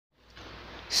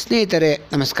ಸ್ನೇಹಿತರೆ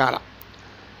ನಮಸ್ಕಾರ.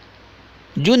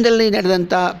 ಜೂನ್ನಲ್ಲಿ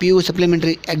ನಡೆದಂಥ PU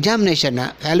ಸಪ್ಲಿಮೆಂಟ್ರಿ ಎಕ್ಸಾಮಿನೇಷನ್ನ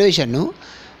ವ್ಯಾಲ್ಯೂಯೇಷನ್ನು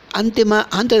ಅಂತಿಮ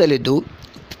ಹಂತದಲ್ಲಿದ್ದು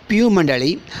PU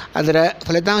ಮಂಡಳಿ ಅದರ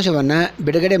ಫಲಿತಾಂಶವನ್ನು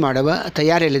ಬಿಡುಗಡೆ ಮಾಡುವ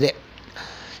ತಯಾರಿಯಲ್ಲಿದೆ.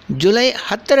 ಜುಲೈ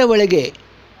 10ರ ಒಳಗೆ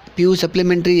PU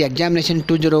ಸಪ್ಲಿಮೆಂಟ್ರಿ ಎಕ್ಸಾಮಿನೇಷನ್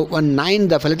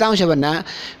 2019ದ ಫಲಿತಾಂಶವನ್ನು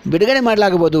ಬಿಡುಗಡೆ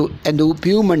ಮಾಡಲಾಗಬಹುದು ಎಂದು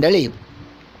PU ಮಂಡಳಿ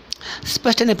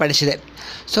ಸ್ಪಷ್ಟನೆ ಪಡಿಸಿದೆ.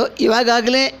 ಸೊ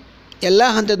ಇವಾಗಲೇ ಎಲ್ಲ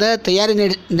ಹಂತದ ತಯಾರಿ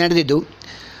ನಡೆದಿದ್ದು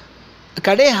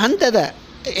ಕಡೆ ಹಂತದ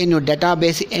ಏನು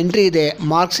ಡೇಟಾಬೇಸ್ ಎಂಟ್ರಿ ಇದೆ,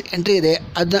 ಮಾರ್ಕ್ಸ್ ಎಂಟ್ರಿ ಇದೆ,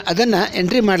 ಅದನ್ನು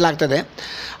ಎಂಟ್ರಿ ಮಾಡಲಾಗ್ತದೆ.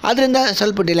 ಆದ್ದರಿಂದ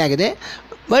ಸ್ವಲ್ಪ ಡಿಲೇ ಆಗಿದೆ.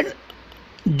 ಬಟ್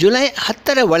ಜುಲೈ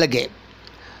 10ರ ಒಳಗೆ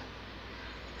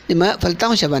ನಿಮ್ಮ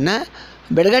ಫಲಿತಾಂಶವನ್ನು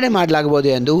ಬಿಡುಗಡೆ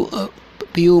ಮಾಡಲಾಗಬಹುದು ಎಂದು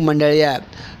PU ಮಂಡಳಿಯ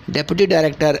ಡೆಪ್ಯೂಟಿ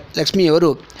ಡೈರೆಕ್ಟರ್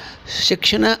ಲಕ್ಷ್ಮಿಯವರು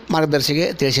ಶಿಕ್ಷಣ ಮಾರ್ಗದರ್ಶಿಗೆ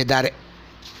ತಿಳಿಸಿದ್ದಾರೆ.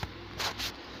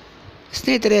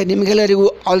 ಸ್ನೇಹಿತರೆ, ನಿಮಗೆಲ್ಲರಿಗೂ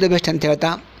ಆಲ್ ದಿ ಬೆಸ್ಟ್ ಅಂತ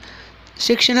ಹೇಳ್ತಾ,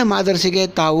 ಶಿಕ್ಷಣ ಮಾರ್ಗದರ್ಶಿಗೆ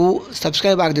ತಾವು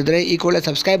ಸಬ್ಸ್ಕ್ರೈಬ್ ಆಗದಿದ್ದರೆ ಈ ಕೂಡಲೇ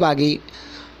ಸಬ್ಸ್ಕ್ರೈಬ್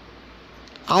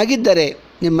ಆಗಿದ್ದರೆ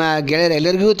ನಿಮ್ಮ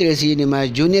ಗೆಳೆಯರೆಲ್ಲರಿಗೂ ತಿಳಿಸಿ, ನಿಮ್ಮ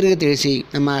ಜೂನಿಯರ್ಗೆ ತಿಳಿಸಿ.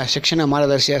 ನಮ್ಮ ಶಿಕ್ಷಣ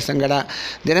ಮಾರ್ಗದರ್ಶಿಯ ಸಂಗಡ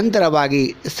ನಿರಂತರವಾಗಿ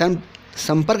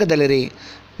ಸಂಪರ್ಕದಲ್ಲಿರಿ.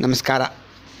 ನಮಸ್ಕಾರ.